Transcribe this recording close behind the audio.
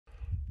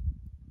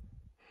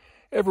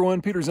Hey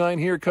everyone, Peter Zeihan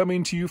here,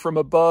 coming to you from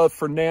above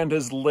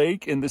Fernandez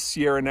Lake in the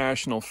Sierra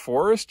National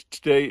Forest.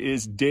 Today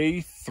is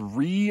day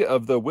 3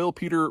 of the Will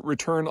Peter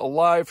Return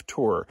Alive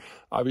tour.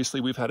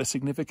 Obviously, we've had a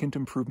significant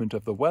improvement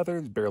of the weather.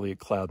 There's barely a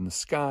cloud in the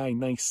sky,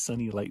 nice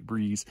sunny light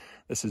breeze.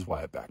 This is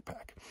why I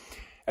backpack.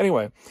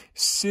 Anyway,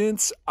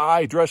 since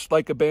I dressed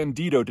like a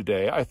bandito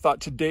today, I thought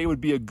today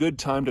would be a good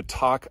time to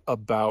talk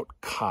about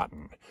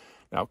cotton.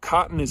 Now,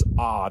 cotton is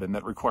odd and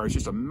that requires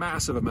just a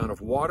massive amount of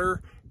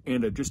water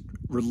and a just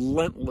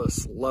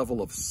relentless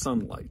level of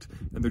sunlight.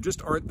 And there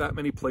just aren't that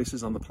many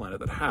places on the planet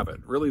that have it.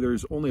 Really,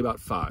 there's only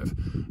about 5.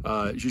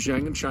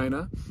 Zhejiang in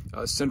China,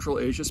 Central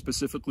Asia,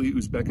 specifically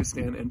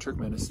Uzbekistan and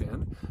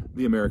Turkmenistan,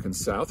 the American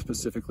South,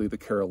 specifically the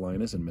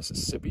Carolinas and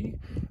Mississippi,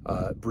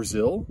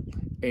 Brazil,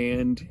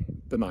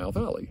 and the Nile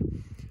Valley.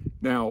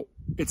 Now,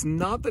 it's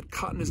not that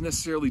cotton is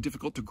necessarily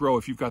difficult to grow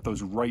if you've got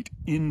those right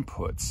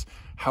inputs.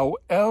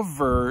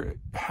 However,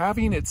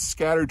 having it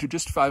scattered to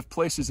just 5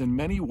 places in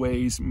many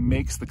ways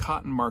makes the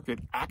cotton market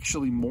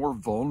actually more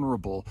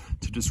vulnerable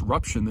to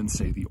disruption than,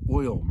 say, the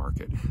oil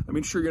market. I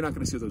mean, sure, you're not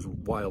going to see those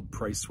wild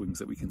price swings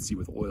that we can see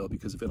with oil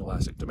because of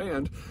inelastic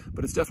demand,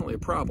 but it's definitely a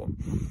problem.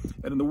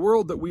 And in the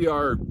world that we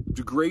are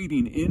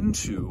degrading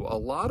into, a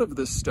lot of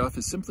this stuff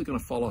is simply going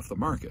to fall off the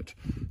market.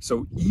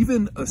 So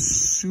even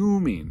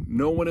assuming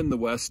no one in the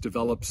West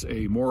develops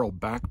a moral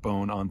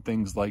backbone on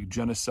things like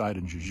genocide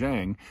in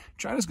Zhejiang,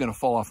 China's going to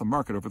fall off the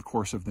market over the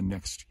course of the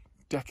next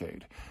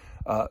decade.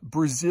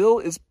 Brazil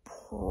is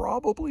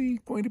probably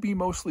going to be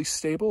mostly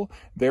stable.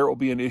 There will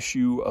be an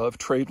issue of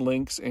trade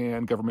links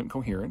and government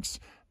coherence.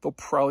 They'll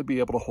probably be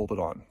able to hold it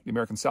on. The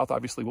American South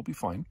obviously will be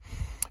fine.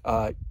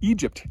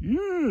 Egypt,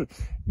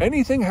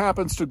 anything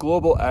happens to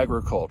global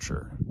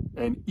agriculture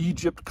and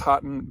Egypt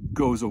cotton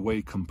goes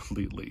away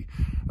completely.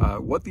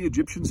 What the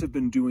Egyptians have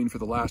been doing for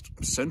the last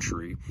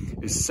century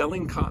is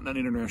selling cotton on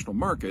international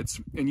markets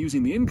and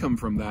using the income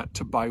from that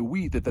to buy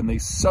wheat that then they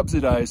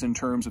subsidize in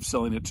terms of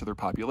selling it to their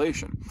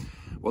population.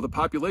 Well, the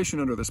population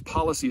under this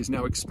policy is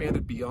now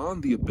expanded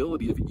beyond the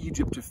ability of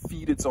Egypt to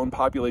feed its own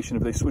population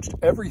if they switched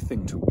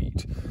everything to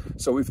wheat.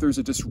 So if there's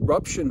a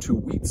disruption to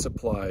wheat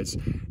supplies,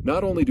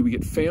 not only do we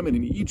get famine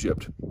in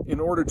Egypt,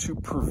 in order to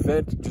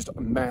prevent just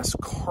mass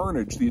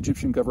carnage, the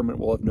Egyptian government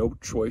will have no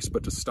choice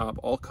but to stop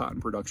all cotton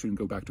production and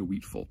go back to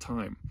wheat full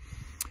time.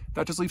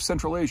 That just leaves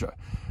Central Asia.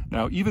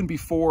 Now, even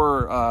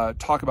before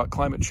talk about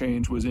climate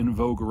change was in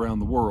vogue around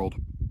the world,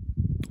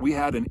 we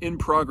had an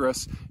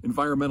in-progress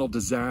environmental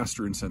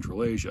disaster in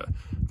Central Asia.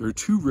 There are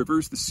 2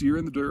 rivers, the Sir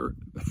and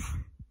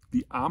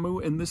the Amu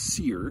and the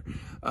Sir,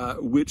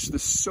 which the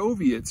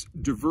Soviets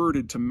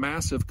diverted to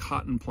massive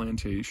cotton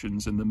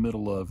plantations in the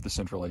middle of the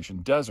Central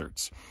Asian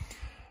deserts.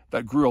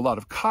 That grew a lot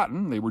of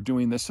cotton. They were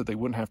doing this so they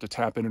wouldn't have to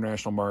tap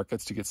international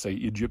markets to get, say,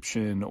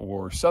 Egyptian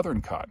or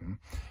Southern cotton.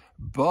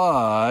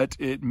 But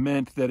it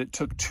meant that it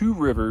took 2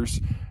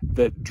 rivers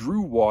that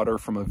drew water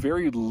from a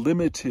very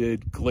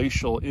limited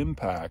glacial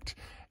impact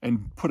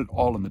and put it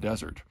all in the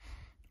desert.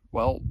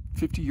 Well,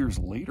 50 years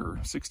later,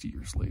 60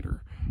 years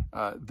later,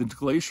 the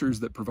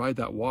glaciers that provide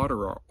that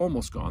water are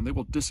almost gone. They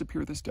will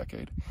disappear this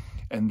decade.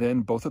 And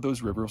then both of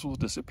those rivers will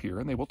disappear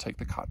and they will take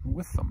the cotton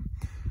with them.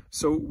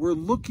 So we're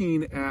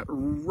looking at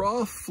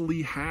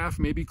roughly half,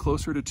 maybe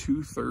closer to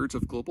 2/3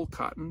 of global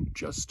cotton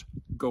just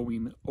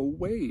going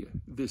away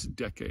this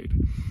decade.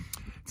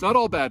 It's not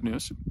all bad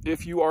news.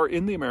 If you are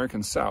in the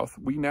American South,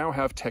 we now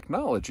have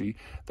technology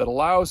that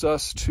allows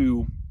us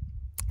to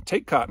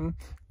take cotton,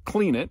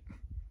 clean it,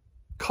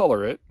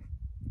 color it,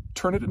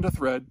 turn it into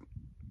thread,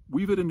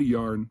 weave it into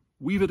yarn,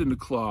 weave it into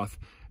cloth,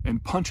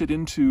 and punch it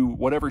into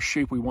whatever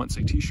shape we want,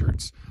 say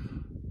t-shirts,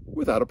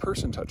 without a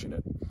person touching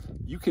it.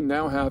 You can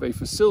now have a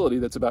facility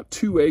that's about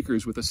 2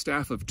 acres with a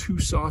staff of 2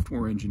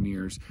 software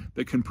engineers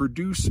that can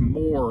produce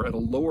more at a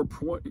lower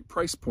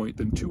price point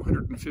than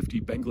 250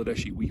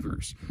 Bangladeshi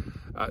weavers.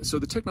 So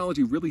the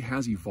technology really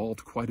has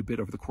evolved quite a bit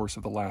over the course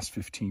of the last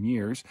 15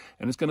 years,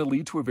 and it's going to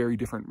lead to a very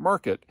different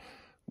market,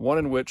 one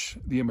in which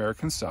the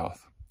American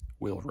South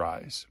will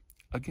rise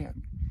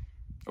again.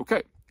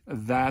 Okay,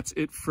 that's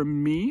it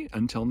from me.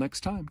 Until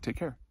next time, take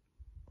care.